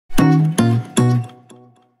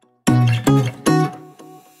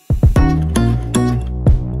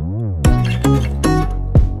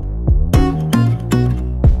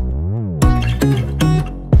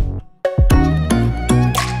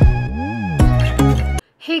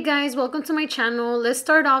Hey guys, welcome to my channel. Let's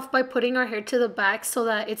start off by putting our hair to the back so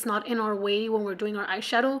that it's not in our way when we're doing our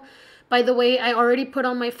eyeshadow. By the way, I already put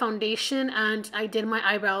on my foundation and I did my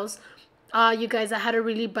eyebrows. You guys, I had a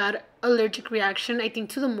really bad allergic reaction, I think,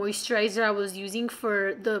 to the moisturizer I was using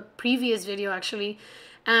for the previous video actually.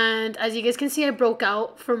 And as you guys can see, I broke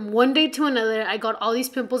out from one day to another. I got all these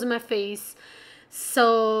pimples in my face.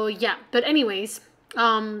 So yeah, but anyways,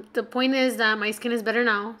 the point is that my skin is better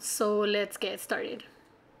now, so let's get started.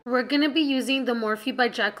 We're going to be using the Morphe by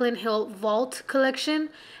Jaclyn Hill Vault collection,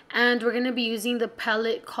 and we're going to be using the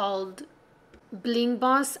palette called Bling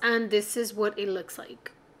Boss, and this is what it looks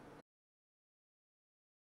like.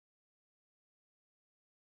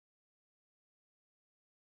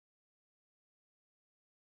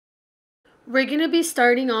 We're going to be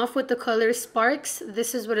starting off with the color Sparks.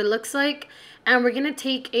 This is what it looks like, and we're going to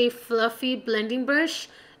take a fluffy blending brush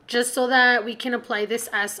just so that we can apply this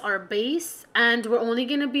as our base, and we're only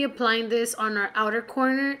going to be applying this on our outer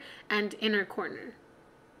corner and inner corner.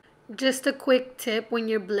 Just a quick tip: when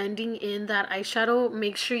you're blending in that eyeshadow,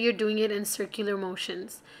 make sure you're doing it in circular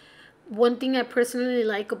motions. One thing I personally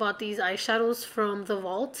like about these eyeshadows from the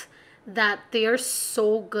Vault, that they are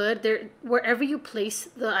so good. They're wherever you place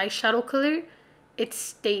the eyeshadow color, it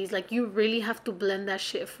stays. Like, you really have to blend that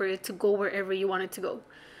shit for it to go wherever you want it to go.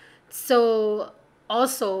 So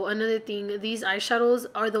also another thing, these eyeshadows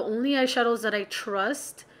are the only eyeshadows that I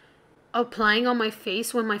trust applying on my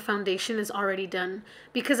face when my foundation is already done,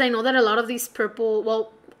 because I know that a lot of these purple,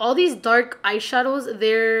 well, all these dark eyeshadows,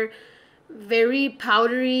 they're very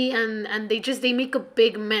powdery and they make a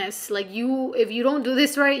big mess. Like, you, if you don't do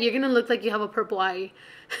this right, you're gonna look like you have a purple eye.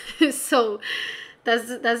 So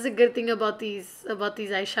that's the good thing about these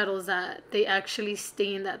eyeshadows, that they actually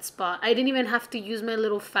stay in that spot. I didn't even have to use my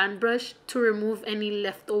little fan brush to remove any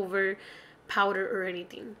leftover powder or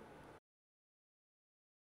anything.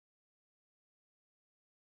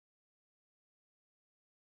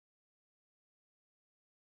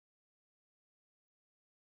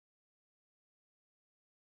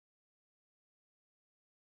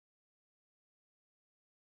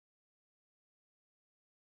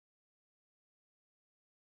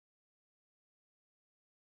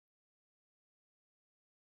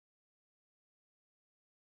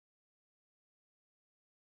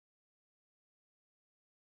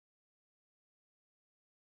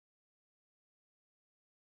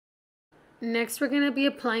 Next, we're going to be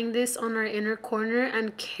applying this on our inner corner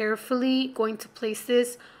and carefully going to place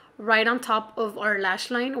this right on top of our lash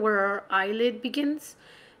line where our eyelid begins.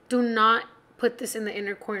 Do not put this in the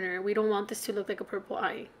inner corner. We don't want this to look like a purple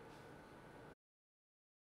eye.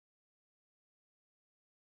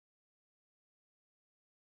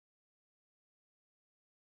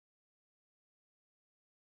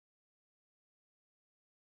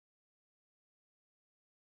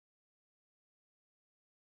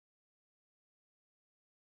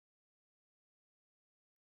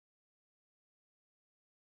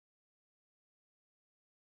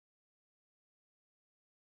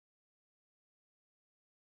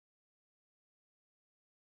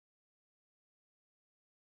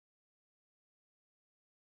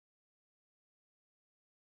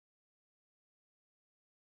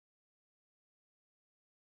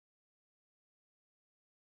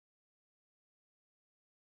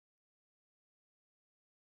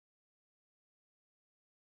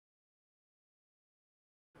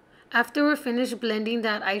 After we're finished blending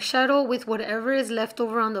that eyeshadow with whatever is left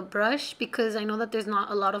over on the brush, because I know that there's not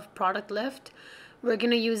a lot of product left, we're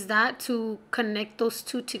going to use that to connect those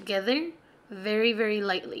two together very, very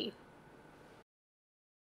lightly.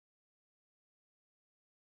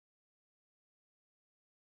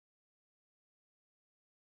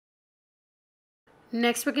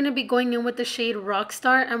 Next, we're going to be going in with the shade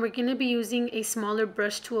Rockstar, and we're going to be using a smaller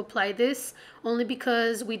brush to apply this, only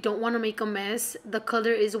because we don't want to make a mess. The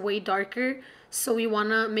color is way darker, so we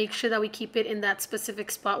want to make sure that we keep it in that specific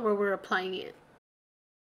spot where we're applying it.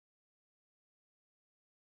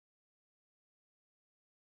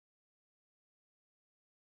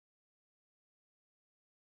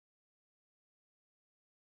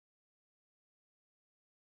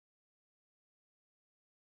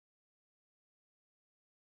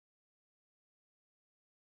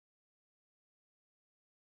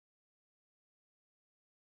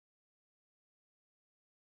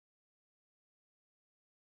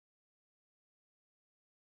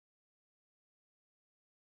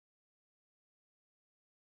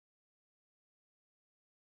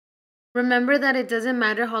 Remember that it doesn't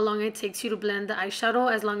matter how long it takes you to blend the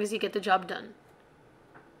eyeshadow as long as you get the job done.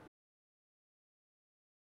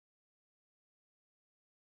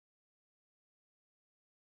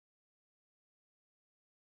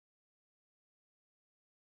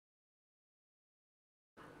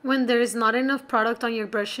 When there's not enough product on your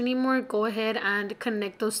brush anymore, go ahead and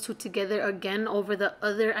connect those two together again over the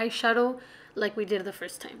other eyeshadow like we did the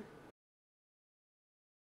first time.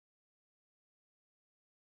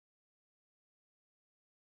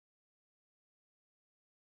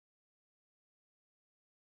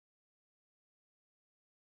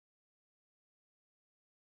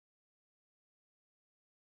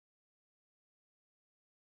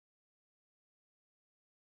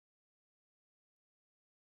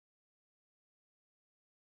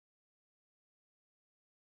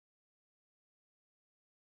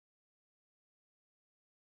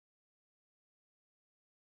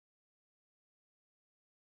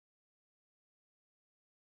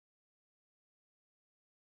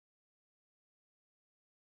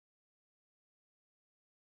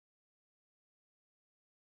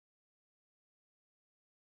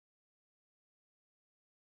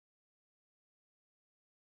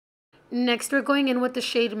 Next, we're going in with the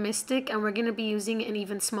shade Mystic, and we're going to be using an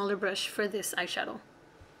even smaller brush for this eyeshadow.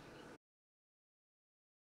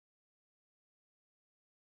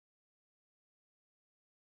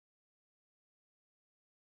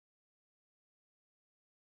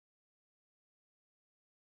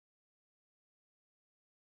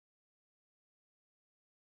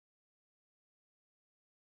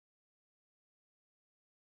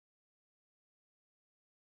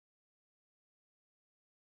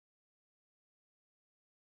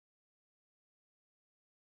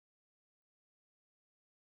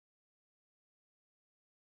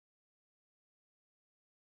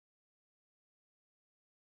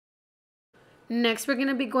 Next, we're going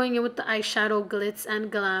to be going in with the eyeshadow Glitz and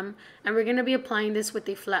Glam, and we're going to be applying this with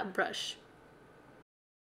a flat brush.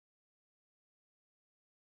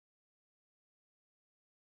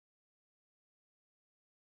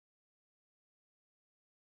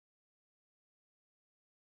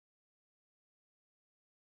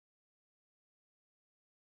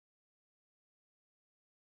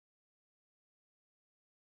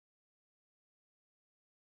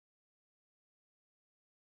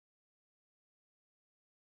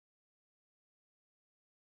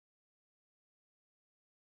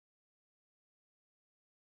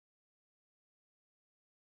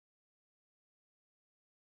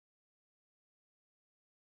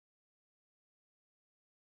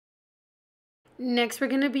 Next, we're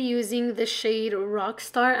going to be using the shade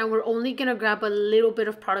Rockstar, and we're only going to grab a little bit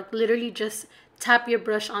of product, literally just tap your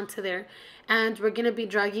brush onto there. And we're going to be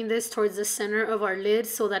dragging this towards the center of our lid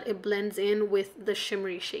so that it blends in with the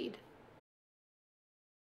shimmery shade.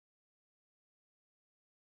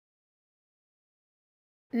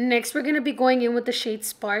 Next, we're going to be going in with the shade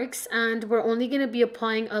Sparks, and we're only going to be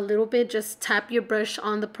applying a little bit. Just tap your brush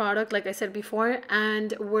on the product, like I said before,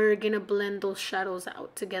 and we're going to blend those shadows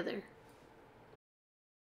out together.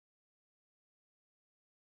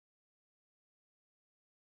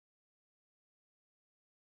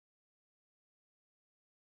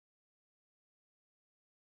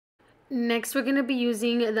 Next, we're going to be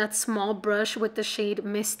using that small brush with the shade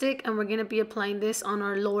Mystic, and we're going to be applying this on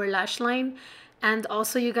our lower lash line. And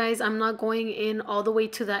also, you guys, I'm not going in all the way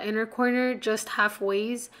to that inner corner, just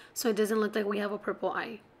halfways, so it doesn't look like we have a purple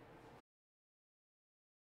eye.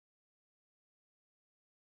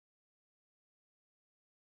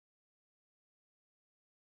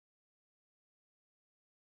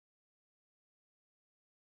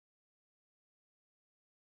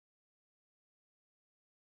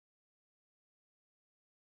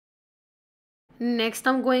 Next,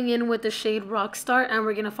 I'm going in with the shade Rockstar, and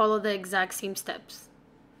we're going to follow the exact same steps.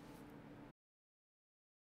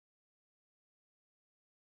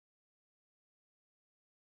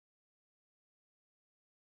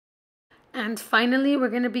 And finally, we're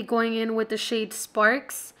going to be going in with the shade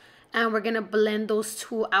Sparks, and we're going to blend those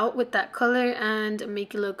two out with that color and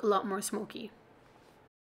make it look a lot more smoky.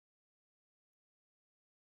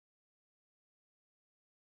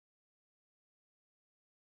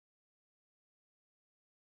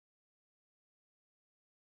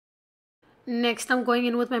 Next, I'm going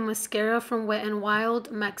in with my mascara from Wet n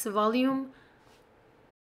Wild Max Volume.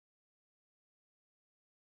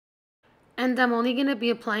 And I'm only going to be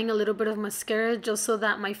applying a little bit of mascara just so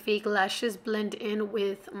that my fake lashes blend in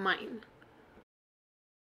with mine.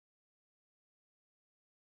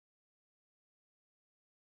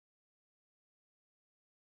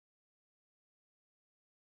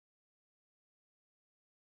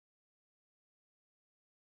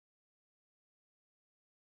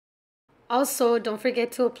 Also, don't forget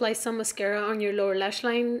to apply some mascara on your lower lash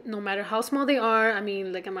line, no matter how small they are. I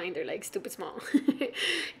mean, look at mine, they're like stupid small. It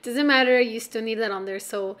doesn't matter, you still need that on there.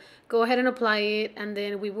 So go ahead and apply it, and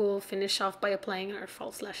then we will finish off by applying our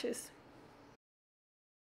false lashes.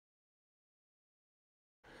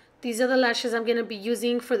 These are the lashes I'm going to be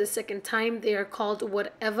using for the second time. They are called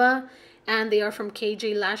Whatever, and they are from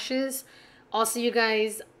KJ Lashes. Also, you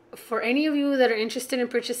guys, for any of you that are interested in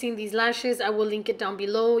purchasing these lashes, I will link it down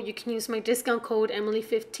below. You can use my discount code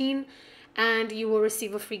Emily15 and you will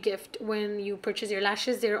receive a free gift when you purchase your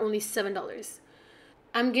lashes. They're only $7.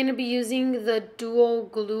 I'm going to be using the Duo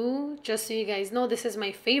Glue. Just so you guys know, this is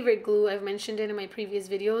my favorite glue. I've mentioned it in my previous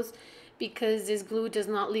videos because this glue does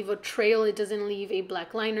not leave a trail. It doesn't leave a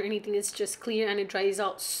black line or anything. It's just clear and it dries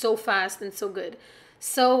out so fast and so good.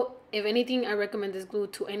 So if anything, I recommend this glue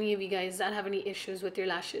to any of you guys that have any issues with your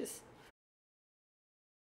lashes.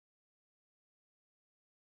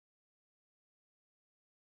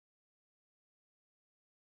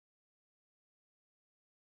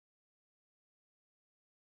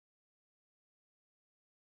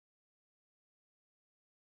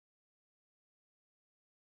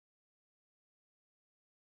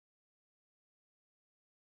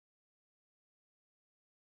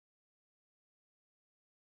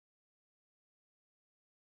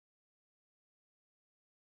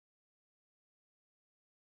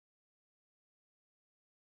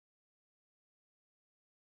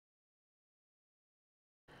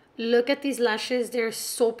 Look at these lashes. They're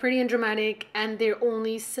so pretty and dramatic, and they're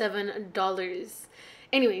only $7.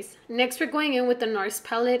 Anyways, next we're going in with the NARS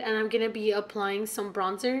palette, and I'm going to be applying some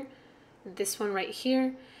bronzer. This one right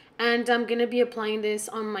here. And I'm going to be applying this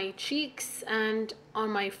on my cheeks and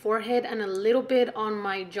on my forehead and a little bit on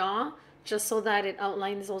my jaw, just so that it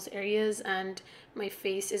outlines those areas and my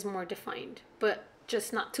face is more defined. But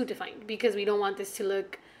just not too defined, because we don't want this to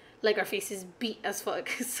look like our face is beat as fuck.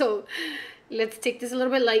 So let's take this a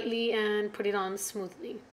little bit lightly and put it on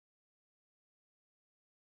smoothly.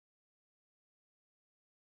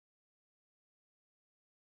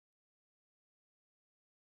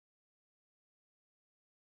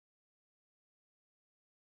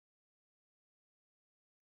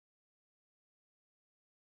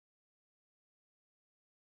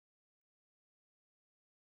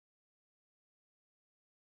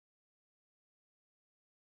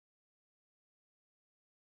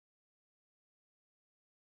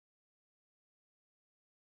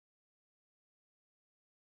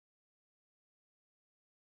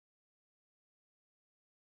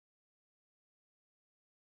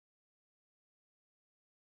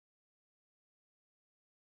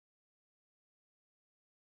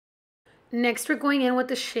 Next, we're going in with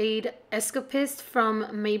the shade Escapist from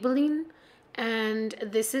Maybelline. And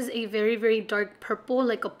this is a very, very dark purple,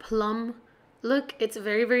 like a plum look. It's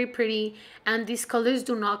very, very pretty. And these colors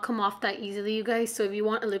do not come off that easily, you guys. So if you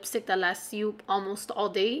want a lipstick that lasts you almost all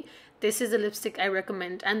day, this is a lipstick I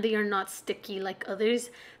recommend. And they are not sticky like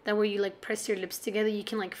others that where you like press your lips together, you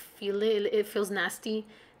can like feel it. It feels nasty.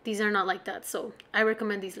 These are not like that. So I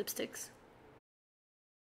recommend these lipsticks.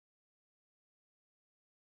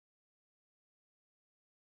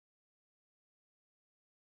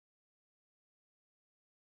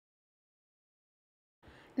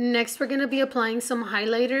 Next, we're going to be applying some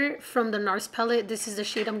highlighter from the NARS palette. This is the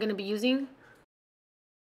shade I'm going to be using.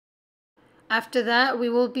 After that, we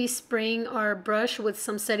will be spraying our brush with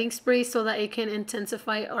some setting spray so that it can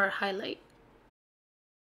intensify our highlight.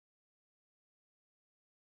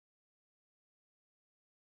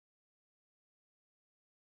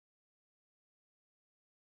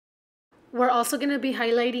 We're also going to be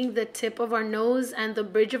highlighting the tip of our nose and the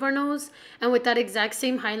bridge of our nose. And with that exact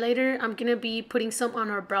same highlighter, I'm going to be putting some on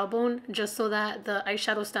our brow bone just so that the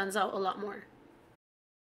eyeshadow stands out a lot more.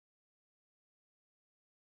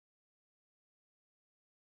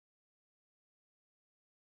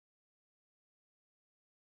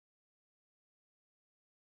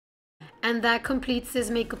 And that completes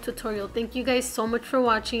this makeup tutorial. Thank you guys so much for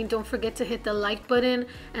watching. Don't forget to hit the like button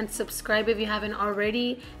and subscribe if you haven't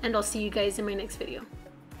already. And I'll see you guys in my next video.